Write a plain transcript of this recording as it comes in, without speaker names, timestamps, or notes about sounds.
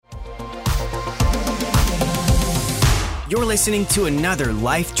You're listening to another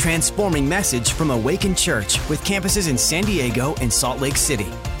life-transforming message from Awaken Church with campuses in San Diego and Salt Lake City.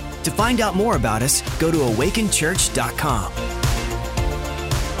 To find out more about us, go to awakenchurch.com.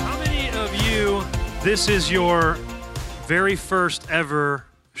 How many of you, this is your very first ever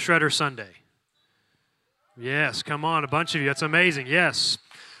Shredder Sunday? Yes, come on, a bunch of you. That's amazing, yes.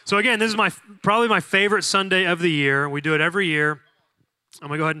 So again, this is probably my favorite Sunday of the year. We do it every year. I'm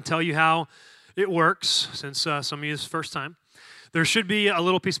going to go ahead and tell you how it works, since some of you is first time. There should be a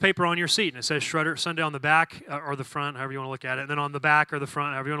little piece of paper on your seat, and it says Shredder Sunday on the back or the front, however you want to look at it. And then on the back or the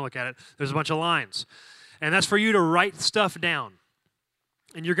front, however you want to look at it, there's a bunch of lines. And that's for you to write stuff down.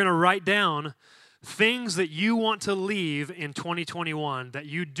 And you're going to write down things that you want to leave in 2021 that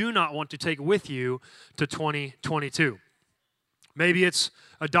you do not want to take with you to 2022. Maybe it's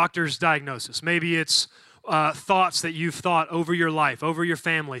a doctor's diagnosis. Maybe it's thoughts that you've thought over your life, over your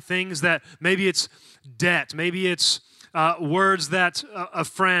family, things that maybe it's debt, maybe it's words that a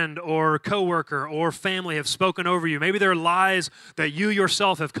friend or coworker or family have spoken over you. Maybe they're lies that you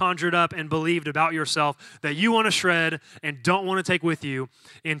yourself have conjured up and believed about yourself that you want to shred and don't want to take with you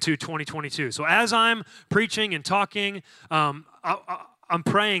into 2022. So as I'm preaching and talking, I'm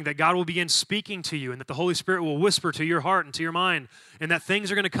praying that God will begin speaking to you and that the Holy Spirit will whisper to your heart and to your mind and that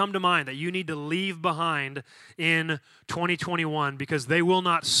things are going to come to mind that you need to leave behind in 2021 because they will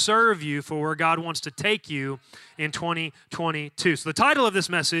not serve you for where God wants to take you in 2022. So the title of this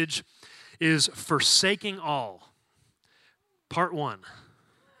message is Forsaking All, Part 1.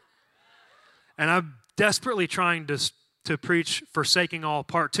 And I'm desperately trying to preach Forsaking All,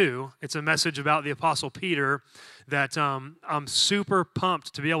 Part 2. It's a message about the Apostle Peter that I'm super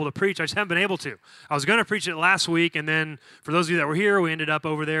pumped to be able to preach. I just haven't been able to. I was going to preach it last week, and then for those of you that were here, we ended up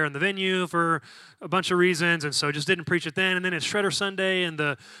over there in the venue for a bunch of reasons, and so just didn't preach it then. And then it's Shredder Sunday, and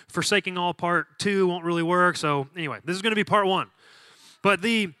the Forsaking All Part 2 won't really work. So anyway, this is going to be Part 1. But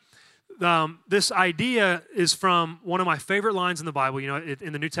this idea is from one of my favorite lines in the Bible. You know,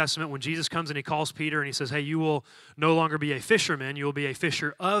 in the New Testament, when Jesus comes and he calls Peter and he says, hey, you will no longer be a fisherman, you will be a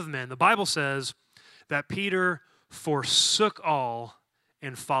fisher of men. The Bible says that Peter forsook all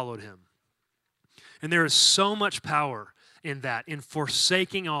and followed him. And there is so much power in that, in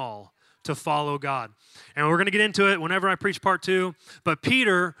forsaking all to follow God. And we're going to get into it whenever I preach Part 2. But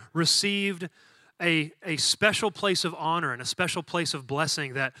Peter received a special place of honor and a special place of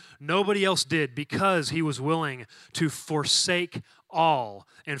blessing that nobody else did because he was willing to forsake all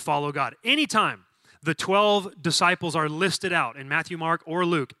and follow God. Anytime the 12 disciples are listed out in Matthew, Mark, or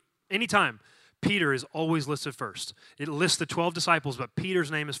Luke, anytime, Peter is always listed first. It lists the 12 disciples, but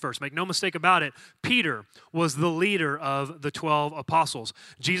Peter's name is first. Make no mistake about it, Peter was the leader of the 12 apostles.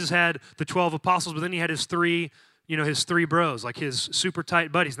 Jesus had the 12 apostles, but then he had his three bros, like his super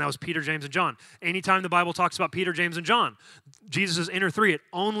tight buddies, and that was Peter, James, and John. Anytime the Bible talks about Peter, James, and John, Jesus' inner three, it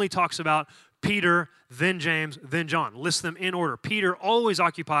only talks about Peter, then James, then John. List them in order. Peter always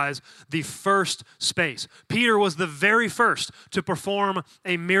occupies the first space. Peter was the very first to perform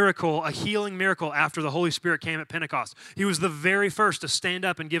a miracle, a healing miracle after the Holy Spirit came at Pentecost. He was the very first to stand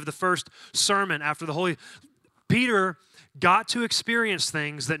up and give the first sermon after the Holy... Peter got to experience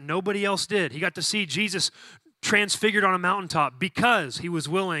things that nobody else did. He got to see Jesus transfigured on a mountaintop because he was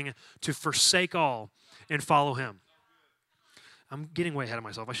willing to forsake all and follow him. I'm getting way ahead of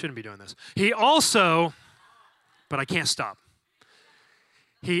myself. I shouldn't be doing this. But I can't stop.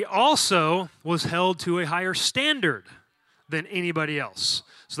 He also was held to a higher standard than anybody else.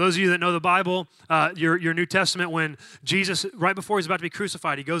 So those of you that know the Bible, your New Testament, when Jesus, right before he's about to be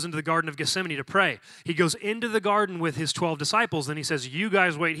crucified, he goes into the Garden of Gethsemane to pray. He goes into the garden with his 12 disciples, and he says, you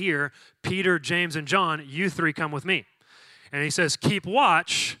guys wait here. Peter, James, and John, you three come with me. And he says, keep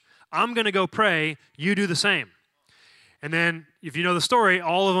watch. I'm going to go pray. You do the same. And then, if you know the story,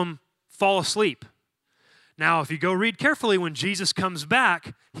 all of them fall asleep. Now, if you go read carefully, when Jesus comes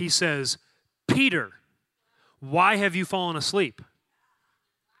back, he says, Peter, why have you fallen asleep?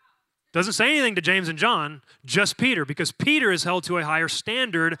 Doesn't say anything to James and John, just Peter, because Peter is held to a higher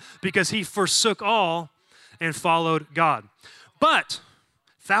standard because he forsook all and followed God. But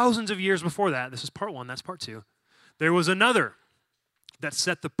thousands of years before that, this is Part 1, that's Part 2, there was another that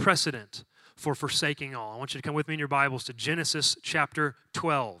set the precedent for forsaking all. I want you to come with me in your Bibles to Genesis chapter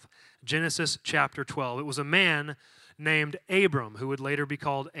 12. Genesis chapter 12. It was a man named Abram who would later be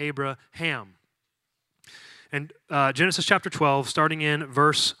called Abraham. And Genesis chapter 12, starting in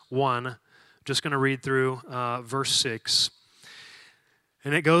verse 1, just going to read through verse 6.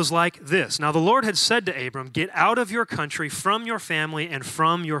 And it goes like this. Now the Lord had said to Abram, get out of your country, from your family, and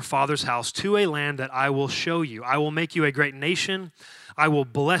from your father's house to a land that I will show you. I will make you a great nation. I will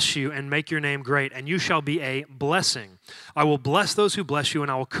bless you and make your name great, and you shall be a blessing. I will bless those who bless you,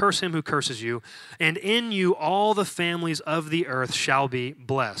 and I will curse him who curses you. And in you all the families of the earth shall be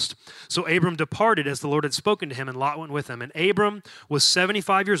blessed. So Abram departed as the Lord had spoken to him, and Lot went with him. And Abram was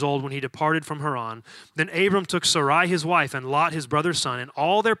 75 years old when he departed from Haran. Then Abram took Sarai his wife, and Lot his brother's son, and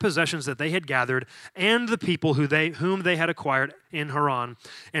all their possessions that they had gathered, and the people whom they had acquired in Haran.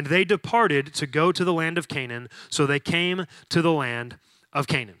 And they departed to go to the land of Canaan. So they came to the land of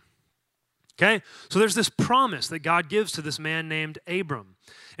Canaan. Okay? So there's this promise that God gives to this man named Abram.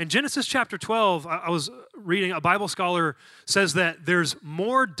 In Genesis chapter 12, I was reading, a Bible scholar says that there's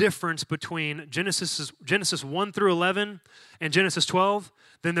more difference between Genesis 1 through 11 and Genesis 12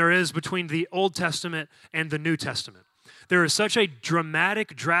 than there is between the Old Testament and the New Testament. There is such a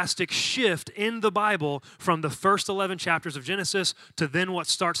dramatic, drastic shift in the Bible from the first 11 chapters of Genesis to then what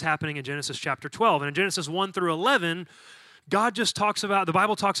starts happening in Genesis chapter 12. And in Genesis 1 through 11, the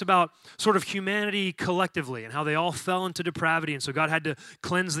Bible talks about sort of humanity collectively and how they all fell into depravity. And so God had to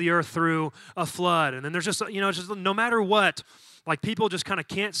cleanse the earth through a flood. And then there's just no matter what, like people just kind of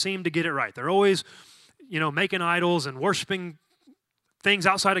can't seem to get it right. They're always, making idols and worshiping things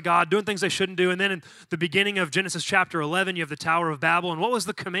outside of God, doing things they shouldn't do. And then in the beginning of Genesis chapter 11, you have the Tower of Babel. And what was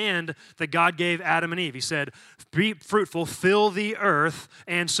the command that God gave Adam and Eve? He said, be fruitful, fill the earth,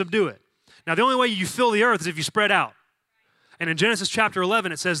 and subdue it. Now, the only way you fill the earth is if you spread out. And in Genesis chapter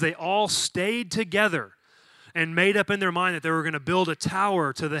 11, it says they all stayed together and made up in their mind that they were going to build a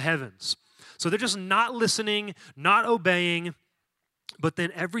tower to the heavens. So they're just not listening, not obeying. But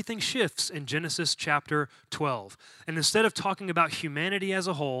then everything shifts in Genesis chapter 12. And instead of talking about humanity as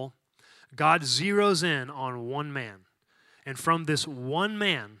a whole, God zeroes in on one man. And from this one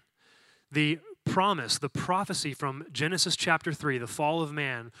man, the promise, the prophecy from Genesis chapter 3, the fall of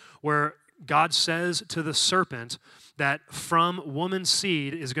man, where God says to the serpent that from woman's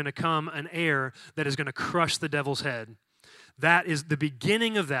seed is going to come an heir that is going to crush the devil's head. That is the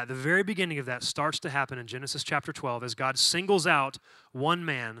beginning of that. The very beginning of that starts to happen in Genesis chapter 12 as God singles out one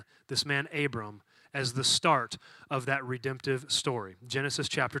man, this man Abram, as the start of that redemptive story. Genesis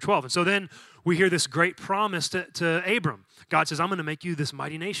chapter 12. And so then we hear this great promise to Abram. God says, I'm going to make you this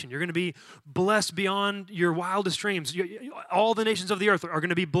mighty nation. You're going to be blessed beyond your wildest dreams. All the nations of the earth are going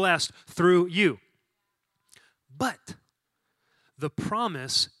to be blessed through you. But the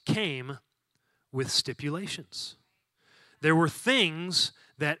promise came with stipulations. There were things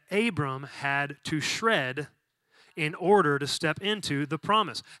that Abram had to shred in order to step into the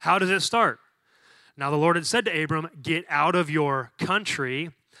promise. How does it start? Now the Lord had said to Abram, get out of your country,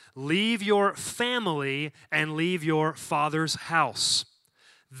 leave your family, and leave your father's house.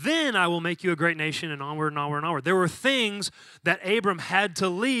 Then I will make you a great nation, and onward and onward and onward. There were things that Abram had to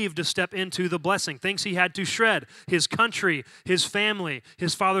leave to step into the blessing, things he had to shred. His country, his family,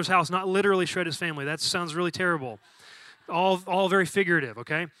 his father's house, not literally shred his family. That sounds really terrible. All very figurative,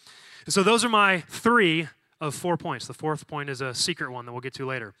 okay? So those are my 3 of 4 points. The 4th point is a secret one that we'll get to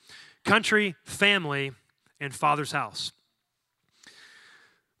later. Country, family, and father's house.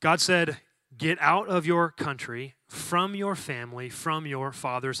 God said, get out of your country, from your family, from your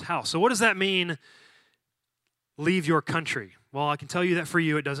father's house. So what does that mean, leave your country? Well, I can tell you that for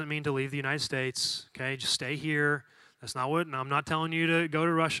you, it doesn't mean to leave the United States, okay? Just stay here. That's not what, and I'm not telling you to go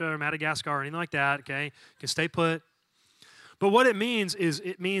to Russia or Madagascar or anything like that, okay? You can stay put. But what it means is,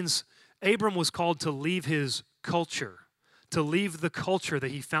 Abram was called to leave his culture, to leave the culture that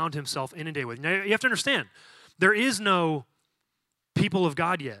he found himself inundated with. Now, you have to understand, there is no people of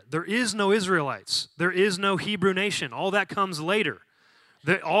God yet. There is no Israelites. There is no Hebrew nation. All that comes later.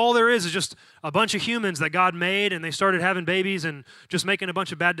 All there is just a bunch of humans that God made, and they started having babies and just making a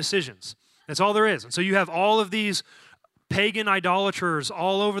bunch of bad decisions. That's all there is. And so you have all of these pagan idolaters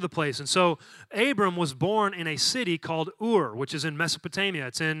all over the place. And so Abram was born in a city called Ur, which is in Mesopotamia.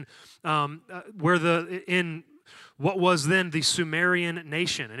 It's in what was then the Sumerian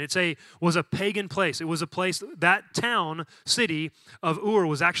nation. And was a pagan place. It was a place, that city of Ur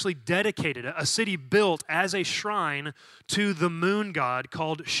was actually dedicated, a city built as a shrine to the moon god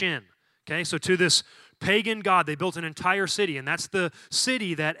called Shin. Okay, so to this pagan god, they built an entire city, and that's the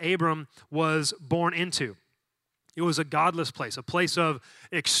city that Abram was born into. It was a godless place, a place of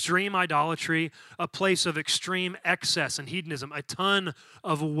extreme idolatry, a place of extreme excess and hedonism, a ton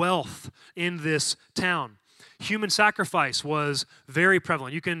of wealth in this town. Human sacrifice was very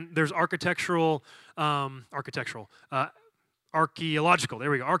prevalent. There's archaeological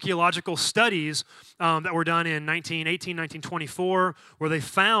studies that were done in 1918, 1924, where they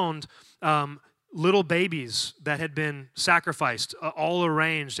found little babies that had been sacrificed, all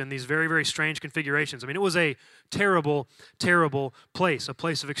arranged in these very, very strange configurations. I mean, it was a terrible, terrible place, a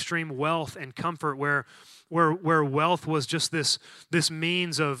place of extreme wealth and comfort where wealth was just this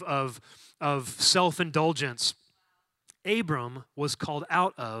means of self-indulgence. Abram was called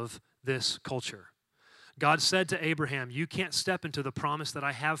out of this culture. God said to Abraham, you can't step into the promise that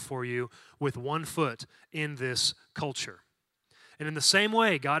I have for you with one foot in this culture. And in the same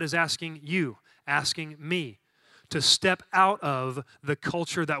way, God is asking you, asking me, to step out of the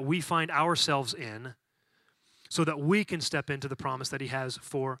culture that we find ourselves in so that we can step into the promise that he has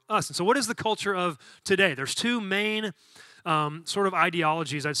for us. And so what is the culture of today? There's two main sort of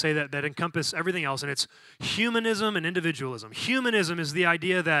ideologies, I'd say, that encompass everything else, and it's humanism and individualism. Humanism is the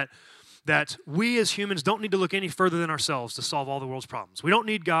idea that we as humans don't need to look any further than ourselves to solve all the world's problems. We don't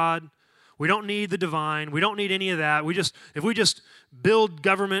need God. We don't need the divine. We don't need any of that. If we just build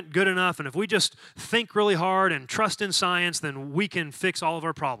government good enough, and if we just think really hard and trust in science, then we can fix all of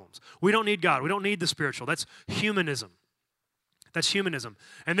our problems. We don't need God. We don't need the spiritual. That's humanism. That's humanism.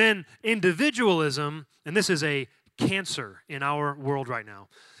 And then individualism, and this is a cancer in our world right now,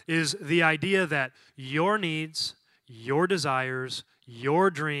 is the idea that your needs, your desires,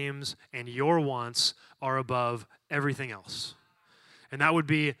 your dreams, and your wants are above everything else. And that would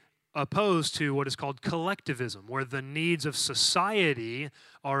be opposed to what is called collectivism, where the needs of society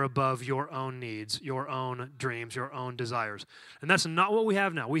are above your own needs, your own dreams, your own desires. And that's not what we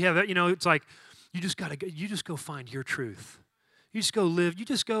have now. We have, it's like you just go find your truth. You just go live.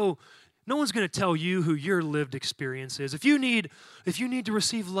 No one's going to tell you who your lived experience is. If you need to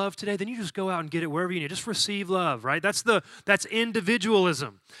receive love today, then you just go out and get it wherever you need. Just receive love, right? That's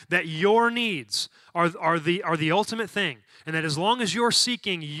individualism. That your needs are the ultimate thing, and that as long as you're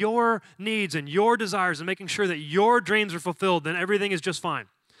seeking your needs and your desires and making sure that your dreams are fulfilled, then everything is just fine.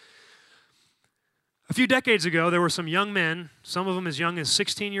 A few decades ago, there were some young men, some of them as young as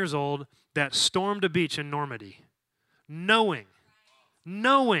 16 years old, that stormed a beach in Normandy, knowing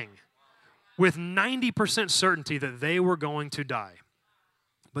with 90% certainty that they were going to die.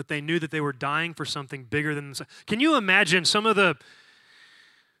 But they knew that they were dying for something bigger than themselves. Can you imagine some of the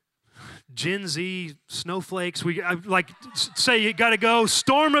Gen Z snowflakes? Say you got to go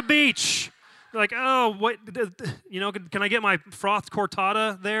storm a beach. They're like, oh, what? Can I get my frothed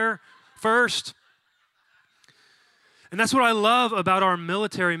cortada there first? And that's what I love about our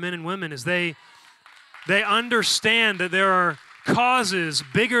military men and women is they understand that there are causes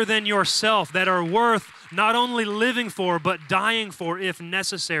bigger than yourself that are worth not only living for, but dying for if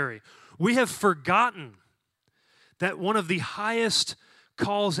necessary. We have forgotten that one of the highest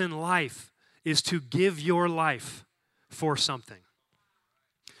calls in life is to give your life for something.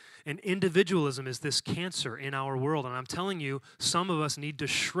 And individualism is this cancer in our world. And I'm telling you, some of us need to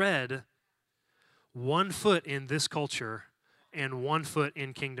shred one foot in this culture and one foot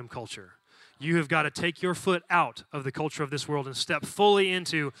in kingdom culture. You have got to take your foot out of the culture of this world and step fully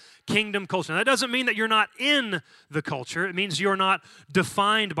into kingdom culture. Now, that doesn't mean that you're not in the culture. It means you're not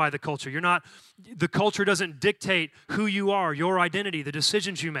defined by the culture. The culture doesn't dictate who you are, your identity, the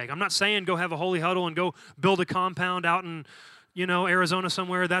decisions you make. I'm not saying go have a holy huddle and go build a compound out in, Arizona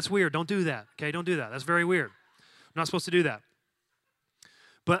somewhere. That's weird. Don't do that. Okay, don't do that. That's very weird. I'm not supposed to do that.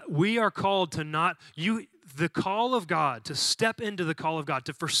 But we are called to the call of God, to step into the call of God,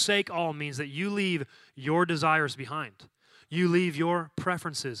 to forsake all means that you leave your desires behind. You leave your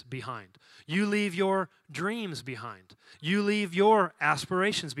preferences behind. You leave your dreams behind. You leave your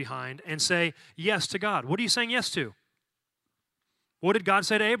aspirations behind and say yes to God. What are you saying yes to? What did God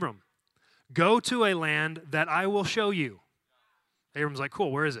say to Abram? Go to a land that I will show you. Abram's like,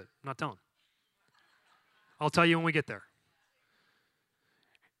 cool, where is it? I'm not telling. I'll tell you when we get there.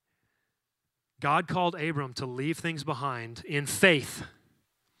 God called Abram to leave things behind in faith.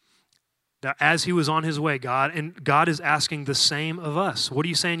 That as he was on his way, God is asking the same of us. What are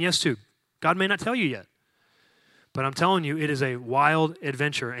you saying yes to? God may not tell you yet. But I'm telling you, it is a wild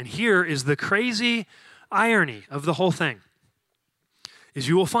adventure. And here is the crazy irony of the whole thing. Is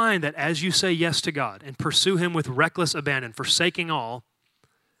you will find that as you say yes to God and pursue him with reckless abandon, forsaking all,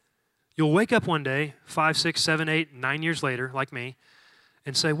 you'll wake up one day, 5, 6, 7, 8, 9 years later, like me,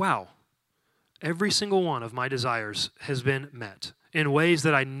 and say, wow, every single one of my desires has been met in ways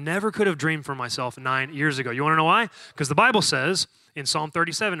that I never could have dreamed for myself 9 years ago. You want to know why? Because the Bible says in Psalm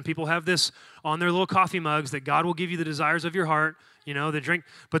 37, people have this on their little coffee mugs that God will give you the desires of your heart, they drink.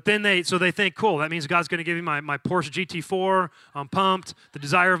 But then they think, cool, that means God's going to give me my Porsche GT4, I'm pumped, the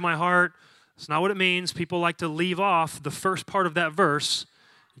desire of my heart. That's not what it means. People like to leave off the first part of that verse.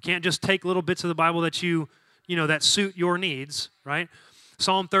 You can't just take little bits of the Bible that that suit your needs, right?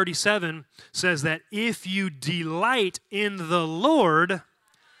 Psalm 37 says that if you delight in the Lord,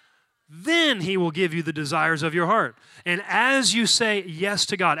 then he will give you the desires of your heart. And as you say yes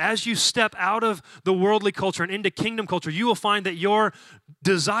to God, as you step out of the worldly culture and into kingdom culture, you will find that your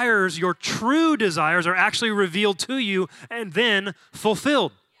desires, your true desires, are actually revealed to you and then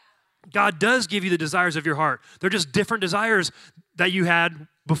fulfilled. God does give you the desires of your heart. They're just different desires that you had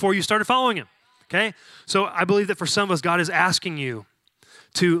before you started following him, okay? So I believe that for some of us, God is asking you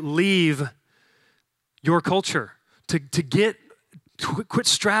to leave your culture, to quit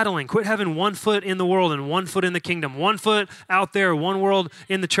straddling, quit having one foot in the world and one foot in the kingdom, one foot out there, one world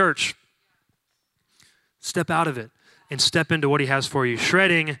in the church. Step out of it and step into what he has for you.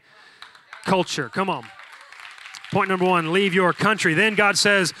 Shredding culture. Come on. Point number 1, leave your country. Then God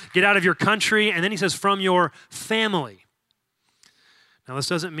says, get out of your country. And then he says, from your family. Now, this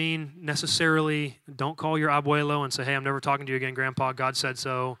doesn't mean necessarily don't call your abuelo and say, hey, I'm never talking to you again, Grandpa. God said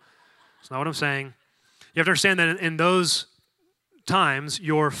so. That's not what I'm saying. You have to understand that in those times,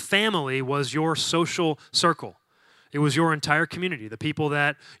 your family was your social circle. It was your entire community, the people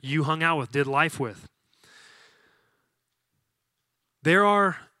that you hung out with, did life with. There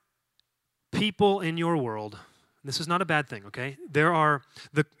are people in your world, this is not a bad thing, okay?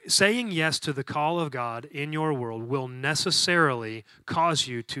 Saying yes to the call of God in your world will necessarily cause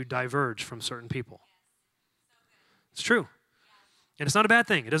you to diverge from certain people. It's true. And it's not a bad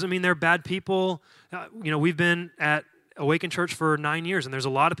thing. It doesn't mean they're bad people. We've been at Awaken Church for 9 years, and there's a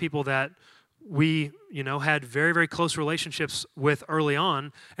lot of people that we, had very, very close relationships with early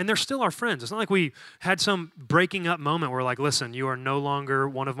on, and they're still our friends. It's not like we had some breaking up moment where like, listen, you are no longer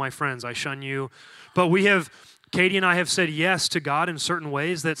one of my friends. I shun you. But Katie and I have said yes to God in certain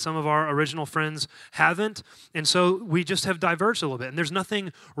ways that some of our original friends haven't, and so we just have diverged a little bit, and there's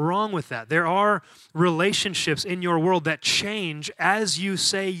nothing wrong with that. There are relationships in your world that change as you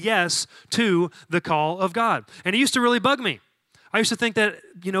say yes to the call of God, and it used to really bug me. I used to think that,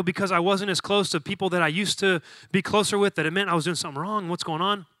 because I wasn't as close to people that I used to be closer with, that it meant I was doing something wrong. What's going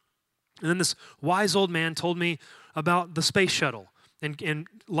on? And then this wise old man told me about the space shuttle and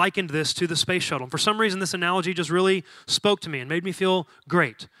likened this to the space shuttle. And for some reason, this analogy just really spoke to me and made me feel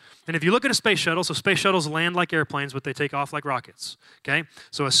great. And if you look at a space shuttle, so space shuttles land like airplanes, but they take off like rockets, okay?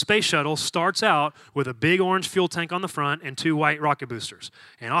 So a space shuttle starts out with a big orange fuel tank on the front and 2 white rocket boosters.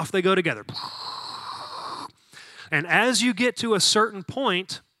 And off they go together. And as you get to a certain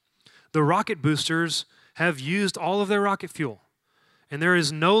point, the rocket boosters have used all of their rocket fuel. And there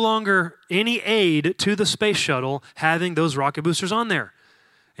is no longer any aid to the space shuttle having those rocket boosters on there.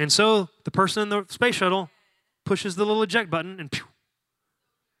 And so the person in the space shuttle pushes the little eject button and pew,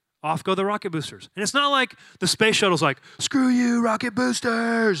 off go the rocket boosters. And it's not like the space shuttle's like, screw you, rocket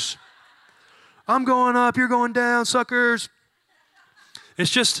boosters. I'm going up, you're going down, suckers.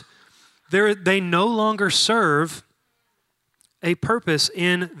 It's just, they no longer serve a purpose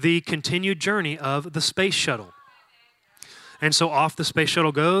in the continued journey of the space shuttle. And so off the space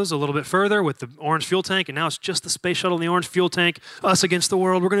shuttle goes a little bit further with the orange fuel tank, and now it's just the space shuttle and the orange fuel tank, us against the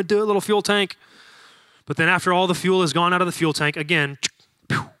world. We're going to do a little fuel tank. But then after all the fuel has gone out of the fuel tank, again,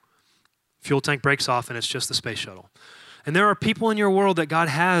 fuel tank breaks off, and it's just the space shuttle. And there are people in your world that God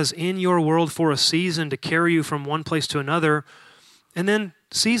has in your world for a season to carry you from one place to another, and then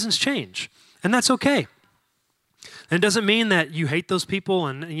seasons change, and that's okay. And it doesn't mean that you hate those people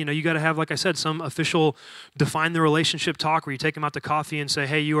and, you got to have, like I said, some official define the relationship talk where you take them out to coffee and say,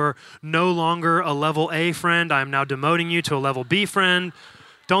 hey, you are no longer a level A friend. I am now demoting you to a level B friend.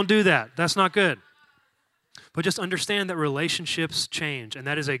 Don't do that. That's not good. But just understand that relationships change, and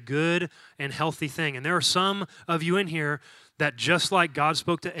that is a good and healthy thing. And there are some of you in here that just like God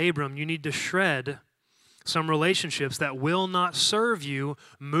spoke to Abram, you need to shred some relationships that will not serve you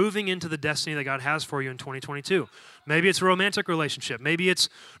moving into the destiny that God has for you in 2022. Maybe it's a romantic relationship. Maybe it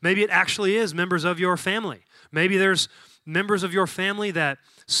actually is members of your family. Maybe there's members of your family that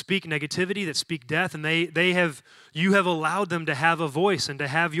speak negativity, that speak death, and you have allowed them to have a voice and to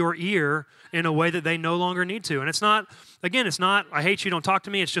have your ear in a way that they no longer need to. And it's not, I hate you, don't talk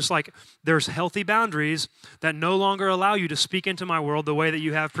to me. It's just like there's healthy boundaries that no longer allow you to speak into my world the way that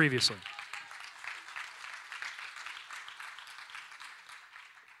you have previously.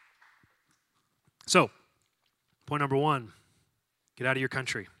 So, point number 1, get out of your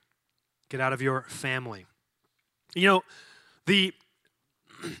country. Get out of your family. And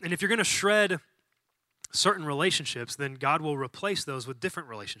if you're going to shred certain relationships, then God will replace those with different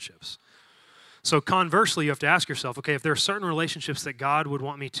relationships. So conversely, you have to ask yourself, okay, if there are certain relationships that God would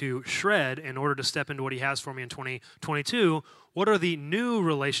want me to shred in order to step into what he has for me in 2022, what are the new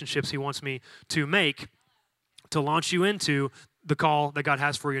relationships he wants me to make to launch you into the call that God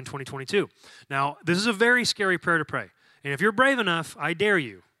has for you in 2022. Now, this is a very scary prayer to pray. And if you're brave enough, I dare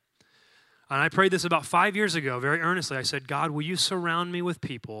you. And I prayed this about 5 years ago very earnestly. I said, God, will you surround me with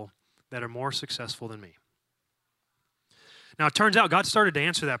people that are more successful than me? Now, it turns out God started to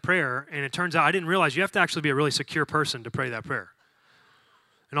answer that prayer, and it turns out I didn't realize you have to actually be a really secure person to pray that prayer.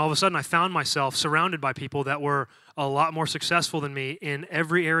 And all of a sudden, I found myself surrounded by people that were a lot more successful than me in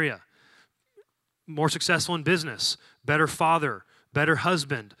every area. More successful in business, better father, better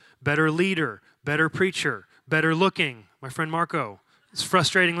husband, better leader, better preacher, better looking. My friend Marco is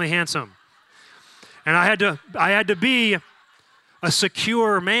frustratingly handsome. And I had to be a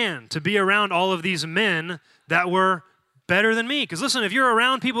secure man to be around all of these men that were better than me. Because listen, if you're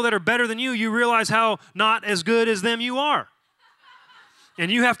around people that are better than you realize how not as good as them you are.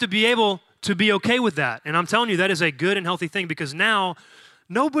 And you have to be able to be okay with that. And I'm telling you, that is a good and healthy thing, because now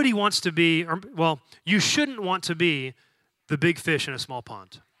nobody wants to be, you shouldn't want to be the big fish in a small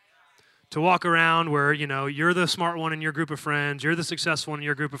pond. To walk around where, you're the smart one in your group of friends, you're the successful one in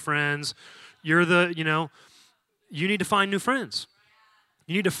your group of friends, you need to find new friends.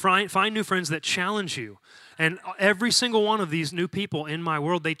 You need to find new friends that challenge you. And every single one of these new people in my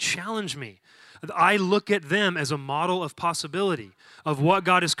world, they challenge me. I look at them as a model of possibility, of what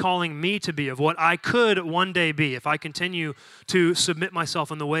God is calling me to be, of what I could one day be if I continue to submit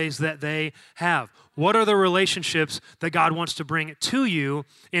myself in the ways that they have. What are the relationships that God wants to bring to you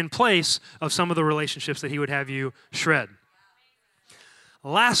in place of some of the relationships that He would have you shred?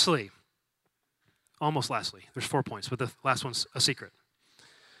 Lastly, almost lastly, there's 4 points, but the last one's a secret.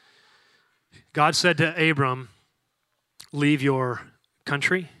 God said to Abram, leave your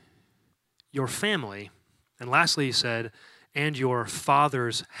country, your family, and lastly, He said, and your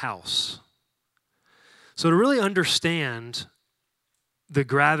father's house. So to really understand the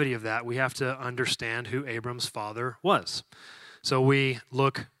gravity of that, we have to understand who Abram's father was. So we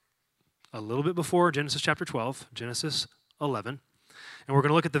look a little bit before Genesis chapter 12, Genesis 11, and we're going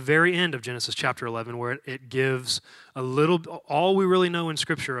to look at the very end of Genesis chapter 11, where it gives all we really know in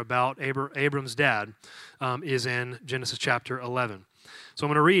Scripture about Abram's dad is in Genesis chapter 11. So I'm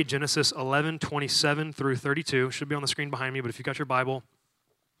going to read Genesis 11, 27 through 32. It should be on the screen behind me, but if you've got your Bible,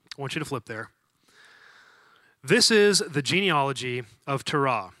 I want you to flip there. This is the genealogy of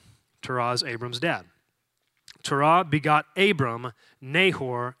Terah. Terah is Abram's dad. Terah begot Abram,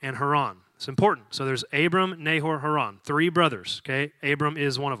 Nahor, and Haran. It's important. So there's Abram, Nahor, Haran. 3 brothers, okay? Abram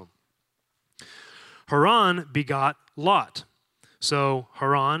is one of them. Haran begot Lot. So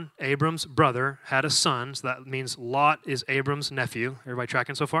Haran, Abram's brother, had a son. So that means Lot is Abram's nephew. Everybody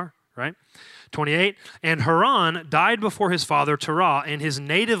tracking so far, right? 28. And Haran died before his father Terah in his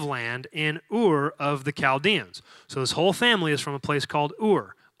native land in Ur of the Chaldeans. So this whole family is from a place called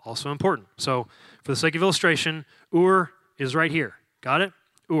Ur. Also important. So for the sake of illustration, Ur is right here. Got it?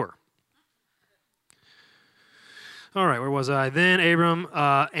 Ur. All right, where was I? Then Abram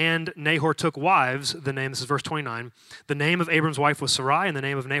and Nahor took wives. This is verse 29. The name of Abram's wife was Sarai, and the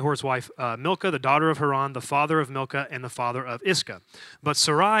name of Nahor's wife Milcah, the daughter of Haran, the father of Milcah, and the father of Iscah. But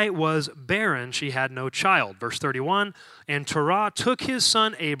Sarai was barren, she had no child. Verse 31, and Terah took his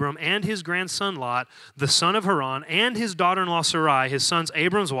son Abram and his grandson Lot, the son of Haran, and his daughter-in-law Sarai, his son's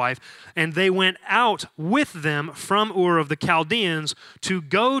Abram's wife, and they went out with them from Ur of the Chaldeans to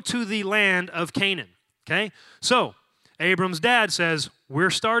go to the land of Canaan. Okay? So, Abram's dad says,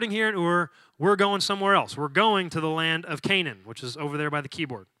 we're starting here in Ur, we're going somewhere else. We're going to the land of Canaan, which is over there by the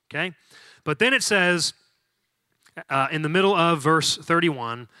keyboard, okay? But then it says, in the middle of verse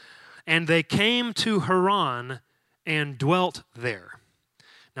 31, and they came to Haran and dwelt there.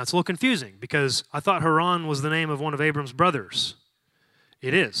 Now, it's a little confusing because I thought Haran was the name of one of Abram's brothers.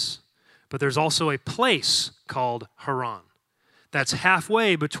 It is. But there's also a place called Haran that's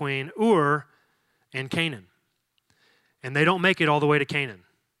halfway between Ur and Canaan. And they don't make it all the way to Canaan.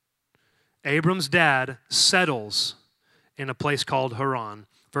 Abram's dad settles in a place called Haran.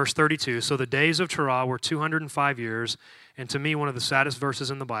 Verse 32, so the days of Terah were 205 years, and to me, one of the saddest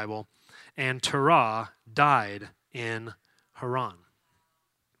verses in the Bible. And Terah died in Haran.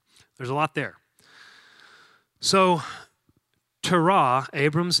 There's a lot there. So Terah,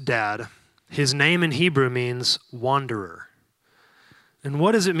 Abram's dad, his name in Hebrew means wanderer. And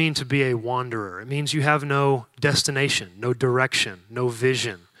what does it mean to be a wanderer? It means you have no destination, no direction, no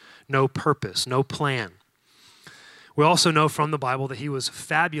vision, no purpose, no plan. We also know from the Bible that he was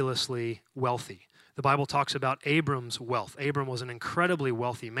fabulously wealthy. the Bible talks about Abram's wealth. Abram was an incredibly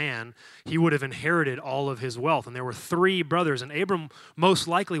wealthy man. He would have inherited all of his wealth. And there were 3 brothers, and Abram most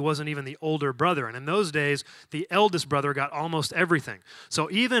likely wasn't even the older brother. And in those days, the eldest brother got almost everything.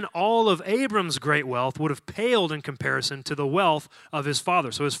 So even all of Abram's great wealth would have paled in comparison to the wealth of his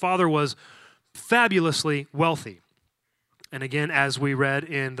father. So his father was fabulously wealthy. And again, as we read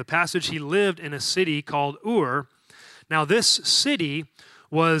in the passage, he lived in a city called Ur. Now, this city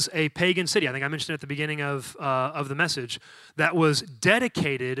was a pagan city. I think I mentioned at the beginning of the message, that was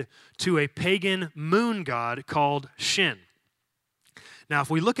dedicated to a pagan moon god called Shin. Now, if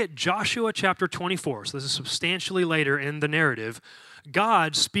we look at Joshua chapter 24, so this is substantially later in the narrative,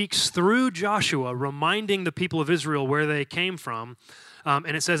 God speaks through Joshua, reminding the people of Israel where they came from.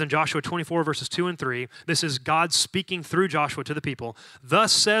 And it says in Joshua 24, verses 2 and 3, this is God speaking through Joshua to the people.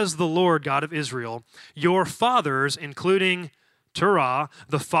 Thus says the Lord God of Israel, your fathers, including Terah,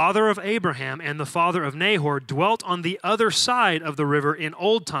 the father of Abraham and the father of Nahor, dwelt on the other side of the river in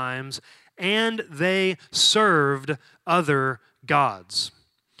old times, and they served other gods.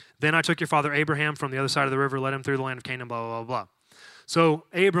 Then I took your father Abraham from the other side of the river, led him through the land of Canaan, blah, blah, blah, blah. So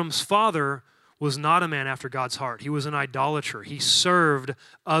Abram's father was not a man after God's heart. He was an idolater. He served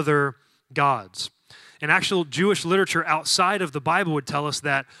other gods. And actual Jewish literature outside of the Bible would tell us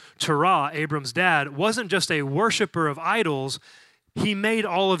that Terah, Abram's dad, wasn't just a worshiper of idols. He made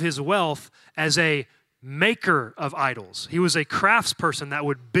all of his wealth as a maker of idols. He was a craftsperson that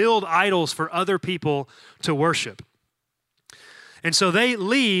would build idols for other people to worship. And so they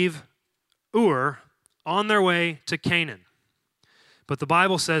leave Ur on their way to Canaan. But the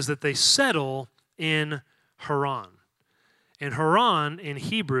Bible says that they settle in Haran. And Haran in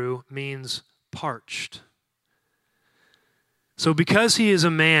Hebrew means parched. So because he is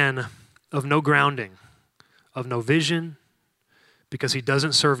a man of no grounding, of no vision, because he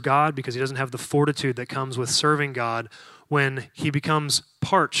doesn't serve God, because he doesn't have the fortitude that comes with serving God, when he becomes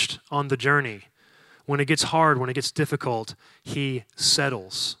parched on the journey, when it gets hard, when it gets difficult, he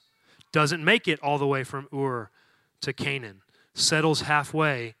settles. Doesn't make it all the way from Ur to Canaan. Settles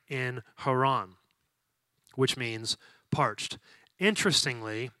halfway in Haran, which means parched.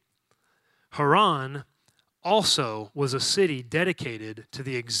 Interestingly, Haran also was a city dedicated to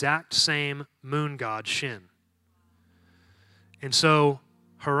the exact same moon god Shin. And so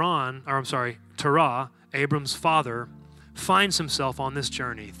Terah, Abram's father, finds himself on this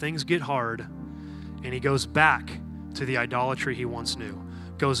journey. Things get hard, and he goes back to the idolatry he once knew.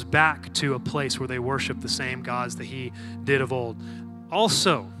 Goes back to a place where they worship the same gods that he did of old.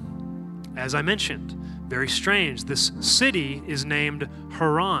 Also, as I mentioned, very strange, this city is named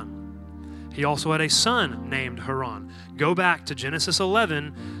Haran. He also had a son named Haran. Go back to Genesis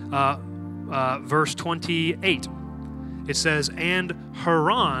 11, verse 28. It says, and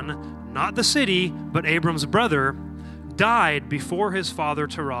Haran, not the city, but Abram's brother, died before his father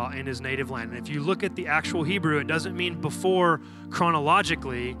Terah in his native land. And if you look at the actual Hebrew, it doesn't mean before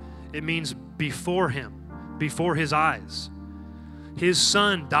chronologically, it means before him, before his eyes. His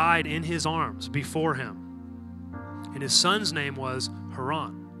son died in his arms before him. And his son's name was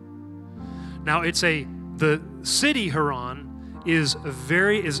Haran. Now the city Haran is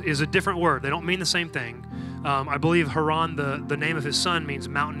a different word. They don't mean the same thing. I believe Haran, the name of his son, means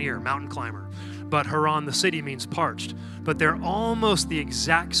mountaineer, mountain climber. But Haran, the city, means parched. But they're almost the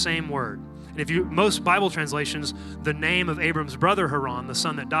exact same word. And most Bible translations, the name of Abram's brother Haran, the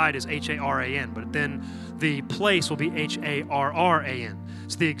son that died, is Haran. But then the place will be Harran.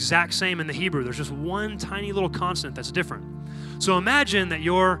 It's the exact same in the Hebrew. There's just one tiny little consonant that's different. So imagine that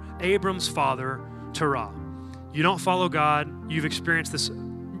you're Abram's father, Terah. You don't follow God. You've experienced this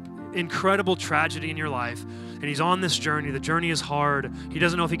incredible tragedy in your life, and he's on this journey. The journey is hard. He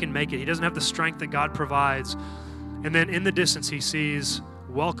doesn't know if he can make it. He doesn't have the strength that God provides. And then in the distance, he sees,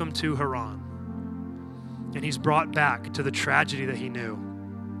 welcome to Haran. And he's brought back to the tragedy that he knew.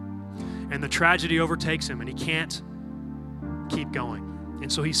 And the tragedy overtakes him, and he can't keep going.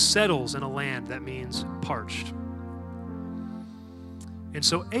 And so he settles in a land that means parched. And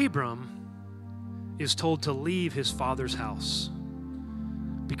so Abram is told to leave his father's house,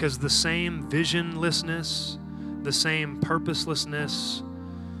 because the same visionlessness, the same purposelessness,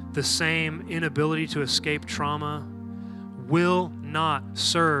 the same inability to escape trauma will not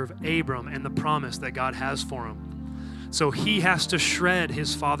serve Abram and the promise that God has for him. So he has to shred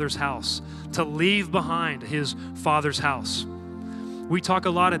his father's house, to leave behind his father's house. We talk a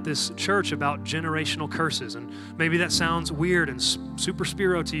lot at this church about generational curses, and maybe that sounds weird and super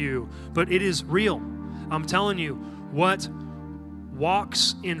spiro to you, but it is real. I'm telling you, what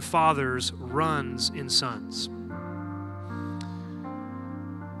walks in fathers runs in sons.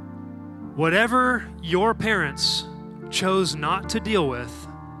 Whatever your parents chose not to deal with,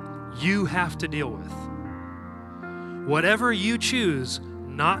 you have to deal with. Whatever you choose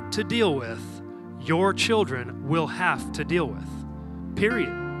not to deal with, your children will have to deal with.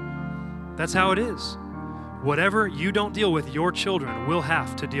 Period. That's how it is. Whatever you don't deal with, your children will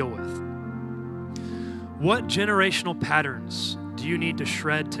have to deal with. What generational patterns do you need to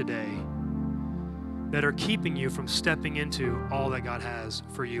shred today that are keeping you from stepping into all that God has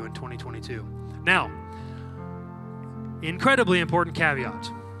for you in 2022? Now, incredibly important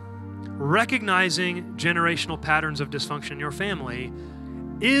caveat. Recognizing generational patterns of dysfunction in your family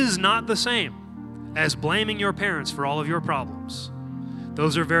is not the same as blaming your parents for all of your problems.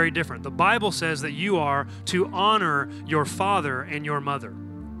 Those are very different. The Bible says that you are to honor your father and your mother.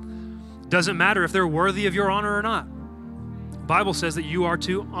 Doesn't matter if they're worthy of your honor or not. The Bible says that you are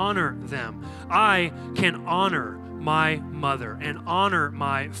to honor them. I can honor my mother and honor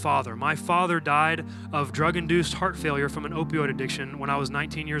my father. My father died of drug-induced heart failure from an opioid addiction when I was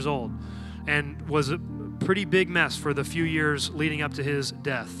 19 years old and was a pretty big mess for the few years leading up to his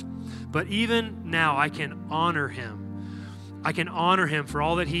death. But even now, I can honor him. I can honor him for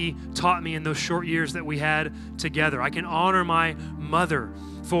all that he taught me in those short years that we had together. I can honor my mother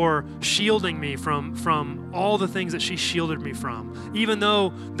for shielding me from all the things that she shielded me from. Even though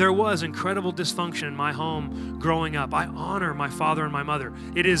there was incredible dysfunction in my home growing up, I honor my father and my mother.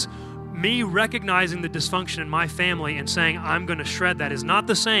 It is me recognizing the dysfunction in my family and saying, I'm going to shred that, is not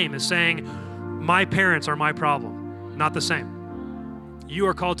the same as saying, my parents are my problem. Not the same. You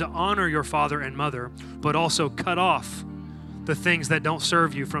are called to honor your father and mother, but also cut off the things that don't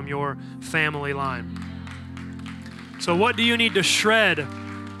serve you from your family line. So what do you need to shred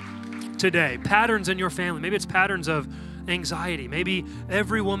today? Patterns in your family. Maybe it's patterns of anxiety. Maybe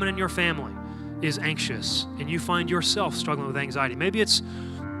every woman in your family is anxious and you find yourself struggling with anxiety. Maybe it's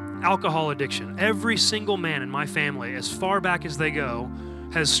alcohol addiction. Every single man in my family, as far back as they go,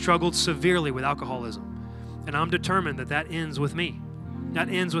 has struggled severely with alcoholism. And I'm determined that that ends with me. That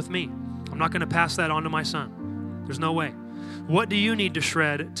ends with me. I'm not going to pass that on to my son. There's no way. What do you need to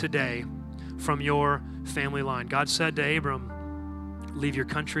shred today from your family line? God said to Abram, leave your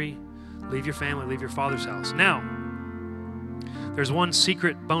country, leave your family, leave your father's house. Now, there's one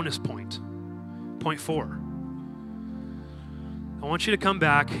secret bonus point. Point 4. I want you to come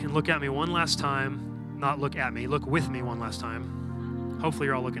back and look at me one last time. Not look at me, look with me one last time. Hopefully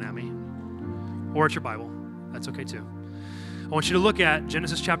you're all looking at me. Or at your Bible. That's okay too. I want you to look at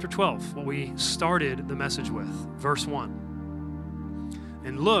Genesis chapter 12, what we started the message with, verse 1.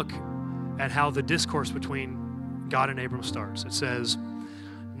 And look at how the discourse between God and Abram starts. It says,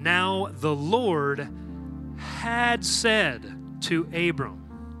 now the Lord had said to Abram,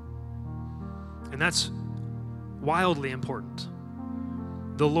 and that's wildly important.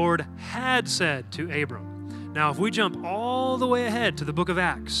 The Lord had said to Abram. Now, if we jump all the way ahead to the book of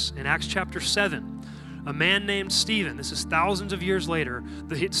Acts, in Acts chapter 7, a man named Stephen, this is thousands of years later,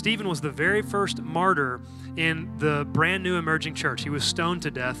 Stephen was the very first martyr in the brand new emerging church. He was stoned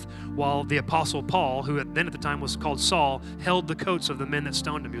to death while the apostle Paul, who then at the time was called Saul, held the coats of the men that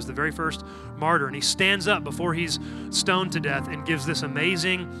stoned him. He was the very first martyr, and he stands up before he's stoned to death and gives this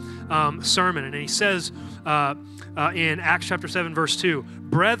amazing sermon. And he says in Acts chapter 7, verse 2,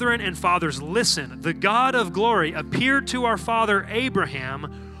 brethren and fathers, listen, the God of glory appeared to our father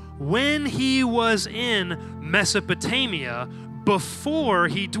Abraham when he was in Mesopotamia, before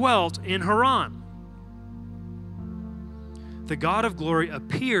he dwelt in Haran. The God of glory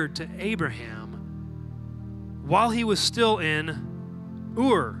appeared to Abraham while he was still in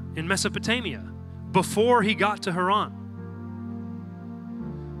Ur, in Mesopotamia, before he got to Haran.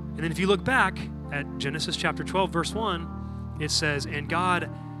 And then if you look back at Genesis chapter 12, verse 1, it says, and God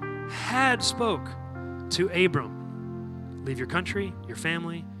had spoke to Abram, leave your country, your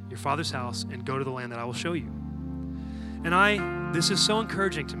family, your father's house, and go to the land that I will show you. And this is so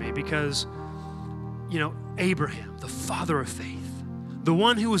encouraging to me because, Abraham, the father of faith, the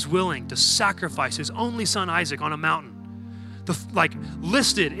one who was willing to sacrifice his only son Isaac on a mountain,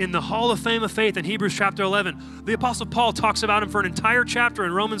 listed in the Hall of Fame of Faith in Hebrews chapter 11. The Apostle Paul talks about him for an entire chapter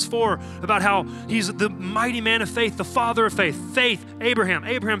in Romans 4 about how he's the mighty man of faith, the father of faith. Faith, Abraham,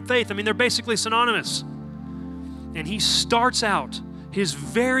 faith. I mean, they're basically synonymous. And he starts out his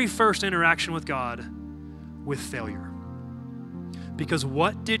very first interaction with God with failure. Because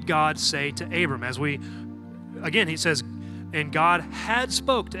what did God say to Abram? He says, and God had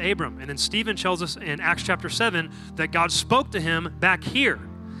spoke to Abram. And then Stephen tells us in Acts chapter 7 that God spoke to him back here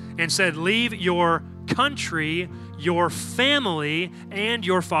and said, leave your country, your family, and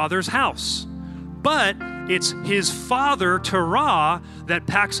your father's house. But It's his father, Terah, that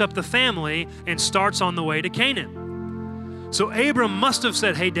packs up the family and starts on the way to Canaan. So Abram must have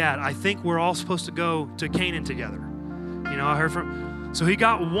said, hey, Dad, I think we're all supposed to go to Canaan together. You know, I heard from... So he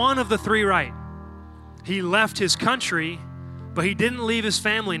got one of the three right. He left his country, but he didn't leave his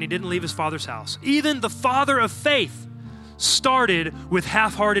family and he didn't leave his father's house. Even the father of faith started with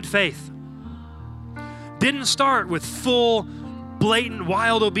half-hearted faith. Didn't start with full, blatant,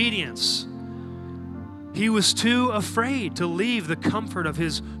 wild obedience. He was too afraid to leave the comfort of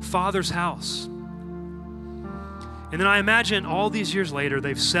his father's house. And then I imagine all these years later,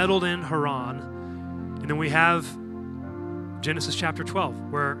 they've settled in Haran, and then we have Genesis chapter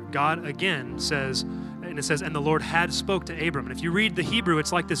 12, where God again says, and it says, and the Lord had spoke to Abram. And if you read the Hebrew,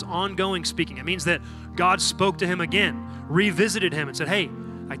 it's like this ongoing speaking. It means that God spoke to him again, revisited him, and said, hey,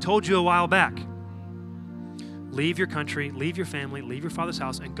 I told you a while back, leave your country, leave your family, leave your father's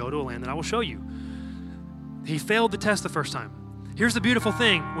house, and go to a land that I will show you. He failed the test the first time. Here's the beautiful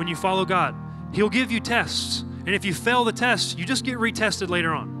thing when you follow God. He'll give you tests. And if you fail the test, you just get retested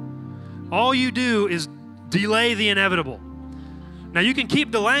later on. All you do is delay the inevitable. Now, you can keep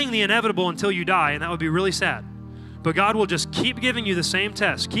delaying the inevitable until you die, and that would be really sad. But God will just keep giving you the same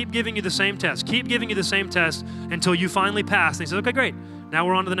test, keep giving you the same test, keep giving you the same test until you finally pass. And he says, okay, great. Now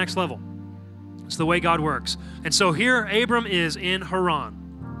we're on to the next level. It's the way God works. And so here Abram is in Haran.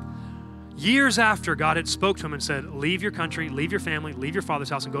 Years after God had spoke to him and said, leave your country, leave your family, leave your father's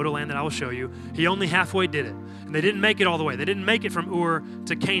house, and go to a land that I will show you. He only halfway did it. And they didn't make it all the way. They didn't make it from Ur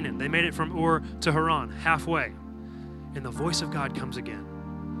to Canaan. They made it from Ur to Haran, halfway. And the voice of God comes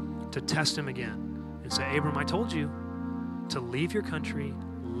again to test him again and say, Abram, I told you to leave your country,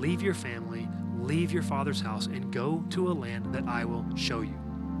 leave your family, leave your father's house, and go to a land that I will show you.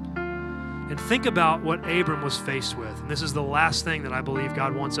 And think about what Abram was faced with. And this is the last thing that I believe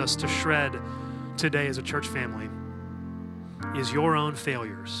God wants us to shred today as a church family, is your own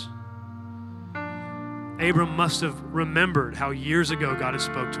failures. Abram must have remembered how years ago God had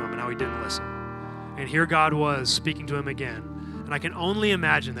spoke to him and how he didn't listen. And here God was speaking to him again. And I can only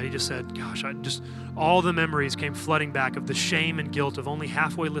imagine that he just said, gosh, all the memories came flooding back of the shame and guilt of only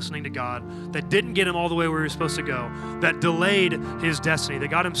halfway listening to God, that didn't get him all the way where he was supposed to go, that delayed his destiny, that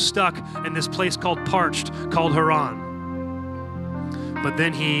got him stuck in this place called parched, called Haran. But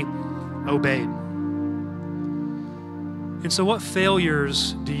then he obeyed. And so what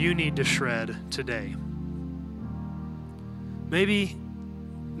failures do you need to shred today? Maybe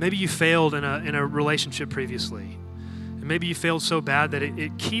you failed in a relationship previously. And maybe you failed so bad that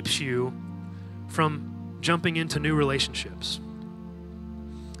it keeps you from jumping into new relationships.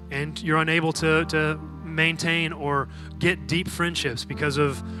 And you're unable to maintain or get deep friendships because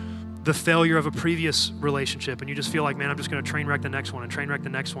of the failure of a previous relationship. And you just feel like, man, I'm just going to train wreck the next one and train wreck the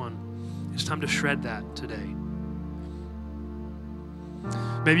next one. It's time to shred that today.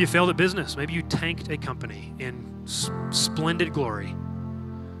 Maybe you failed at business. Maybe you tanked a company in splendid glory.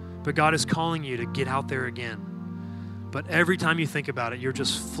 But God is calling you to get out there again. But every time you think about it, you're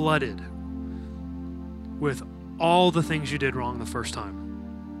just flooded with all the things you did wrong the first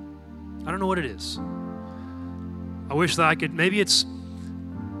time. I don't know what it is. I wish that I could, maybe it's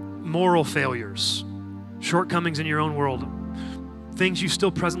moral failures, shortcomings in your own world, things you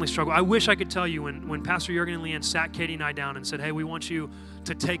still presently struggle. I wish I could tell you when Pastor Jurgen and Leanne sat Katie and I down and said, hey, we want you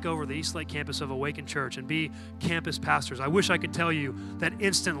to take over the East Lake campus of Awaken Church and be campus pastors. I wish I could tell you that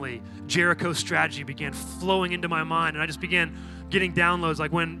instantly Jericho's strategy began flowing into my mind, and I just began getting downloads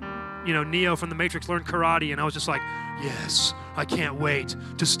like when, Neo from The Matrix learned karate, and I was just like, yes, I can't wait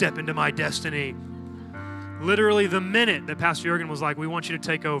to step into my destiny. Literally the minute that Pastor Jurgen was like, we want you to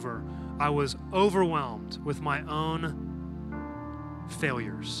take over, I was overwhelmed with my own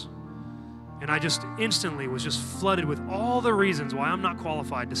failures. And I just instantly was just flooded with all the reasons why I'm not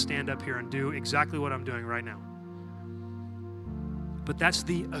qualified to stand up here and do exactly what I'm doing right now. But that's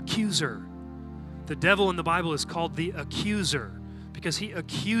the accuser. The devil in the Bible is called the accuser because he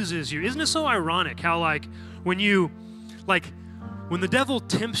accuses you. Isn't it so ironic how when the devil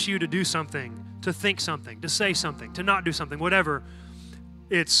tempts you to do something, to think something, to say something, to not do something, whatever,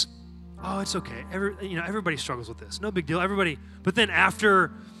 it's okay. Everybody struggles with this. No big deal. Everybody. But then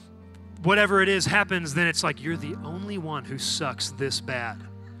after whatever it is happens, then it's like you're the only one who sucks this bad.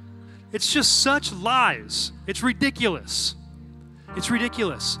 It's just such lies. It's ridiculous. It's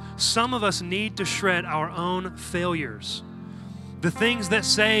ridiculous. Some of us need to shred our own failures. The things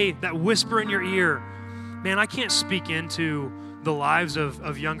that whisper in your ear, man, I can't speak into the lives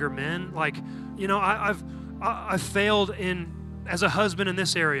of younger men. I've failed as a husband in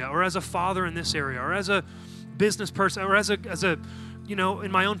this area, or as a father in this area, or as a business person, or as a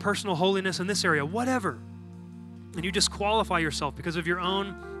in my own personal holiness in this area, whatever. and you disqualify yourself because of your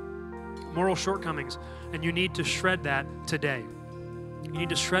own moral shortcomings, and you need to shred that today. You need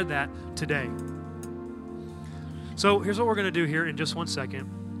to shred that today. So here's what we're going to do here in just 1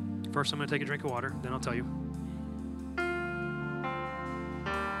 second. First, I'm going to take a drink of water, then I'll tell you.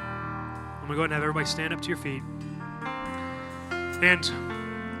 I'm going to go ahead and have everybody stand up to your feet. And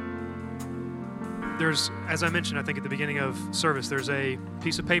there's, as I mentioned, I think at the beginning of service, there's a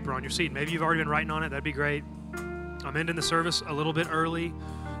piece of paper on your seat. Maybe you've already been writing on it. That'd be great. I'm ending the service a little bit early,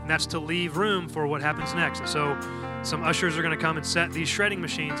 and that's to leave room for what happens next. And so some ushers are going to come and set these shredding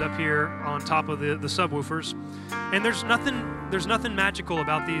machines up here on top of the subwoofers. And there's nothing magical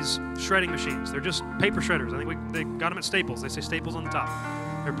about these shredding machines. They're just paper shredders. I think they got them at Staples. They say Staples on the top.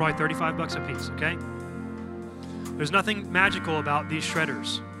 They're probably $35 a piece, okay? There's nothing magical about these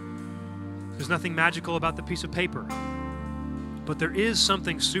shredders. There's nothing magical about the piece of paper. But there is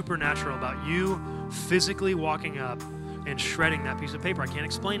something supernatural about you physically walking up and shredding that piece of paper. I can't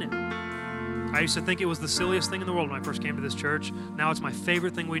explain it. I used to think it was the silliest thing in the world when I first came to this church. Now it's my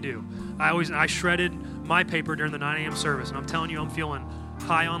favorite thing we do. I shredded my paper during the 9 a.m. service, and I'm telling you, I'm feeling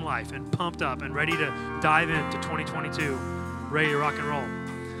high on life and pumped up and ready to dive into 2022, ready to rock and roll.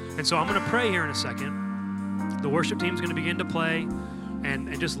 And so I'm going to pray here in a second. The worship team's going to begin to play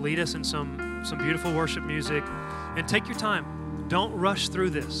and just lead us in some beautiful worship music. And take your time. Don't rush through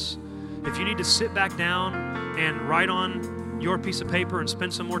this. If you need to sit back down and write on your piece of paper and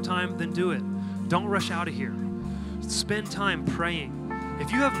spend some more time, then do it. Don't rush out of here. Spend time praying.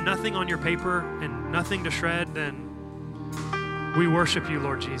 If you have nothing on your paper and nothing to shred, then we worship you,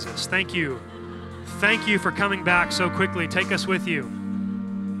 Lord Jesus. Thank you. Thank you for coming back so quickly. Take us with you.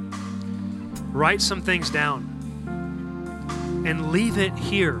 Write some things down and leave it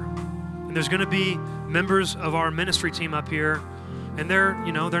here. And there's going to be members of our ministry team up here, and they're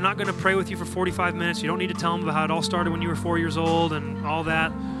not going to pray with you for 45 minutes. You don't need to tell them about how it all started when you were 4 years old and all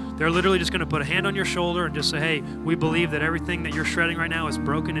that. They're literally just going to put a hand on your shoulder and just say, hey, we believe that everything that you're shredding right now is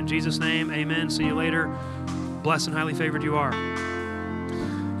broken in Jesus' name. Amen. See you later. Blessed and highly favored you are.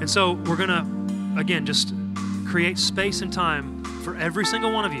 And so we're going to, again, just create space and time for every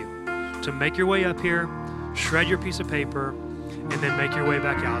single one of you to make your way up here, shred your piece of paper, and then make your way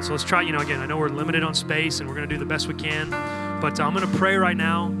back out. So let's try, again, I know we're limited on space and we're going to do the best we can, but I'm going to pray right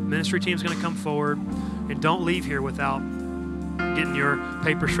now. Ministry team's going to come forward, and don't leave here without getting your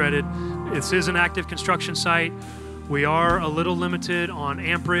paper shredded. This is an active construction site. We are a little limited on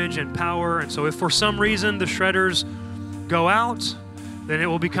amperage and power, and so if for some reason the shredders go out, then it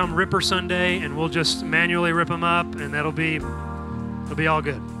will become Ripper Sunday, and we'll just manually rip them up, and it'll be all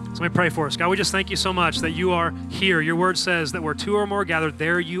good. So let me pray for us. God, we just thank you so much that you are here. Your word says that where two or more gathered,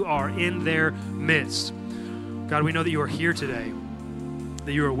 there you are in their midst. God, we know that you are here today,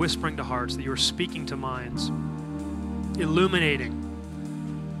 that you are whispering to hearts, that you are speaking to minds, illuminating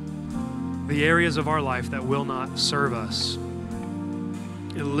the areas of our life that will not serve us,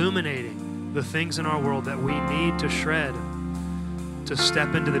 illuminating the things in our world that we need to shred to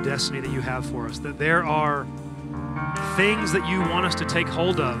step into the destiny that you have for us, that there are things that you want us to take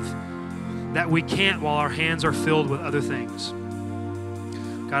hold of that we can't while our hands are filled with other things.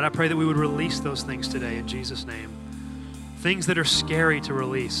 God, I pray that we would release those things today in Jesus' name. Things that are scary to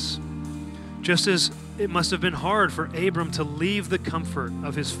release. Just as it must have been hard for Abram to leave the comfort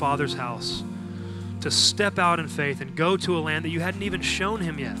of his father's house, to step out in faith and go to a land that you hadn't even shown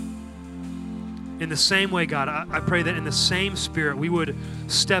him yet. In the same way, God, I pray that in the same spirit, we would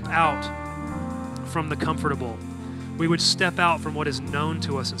step out from the comfortable. We would step out from what is known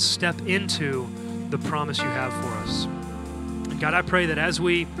to us and step into the promise you have for us. And God, I pray that as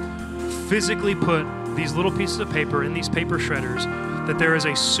we physically put these little pieces of paper in these paper shredders, that there is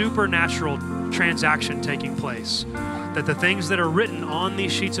a supernatural transaction taking place. That the things that are written on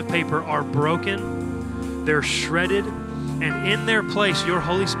these sheets of paper are broken, they're shredded, and in their place, your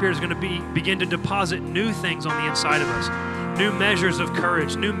Holy Spirit is going to begin to deposit new things on the inside of us. New measures of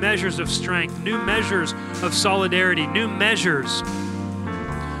courage, new measures of strength, new measures of solidarity, new measures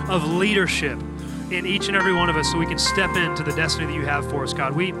of leadership in each and every one of us so we can step into the destiny that you have for us,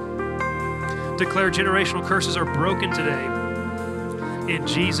 God. We declare generational curses are broken today. In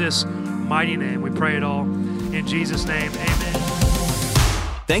Jesus' mighty name, we pray it all. In Jesus' name, amen.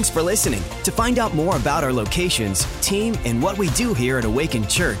 Thanks for listening. To find out more about our locations, team, and what we do here at Awaken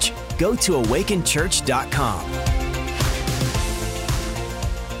Church, go to awakenchurch.com.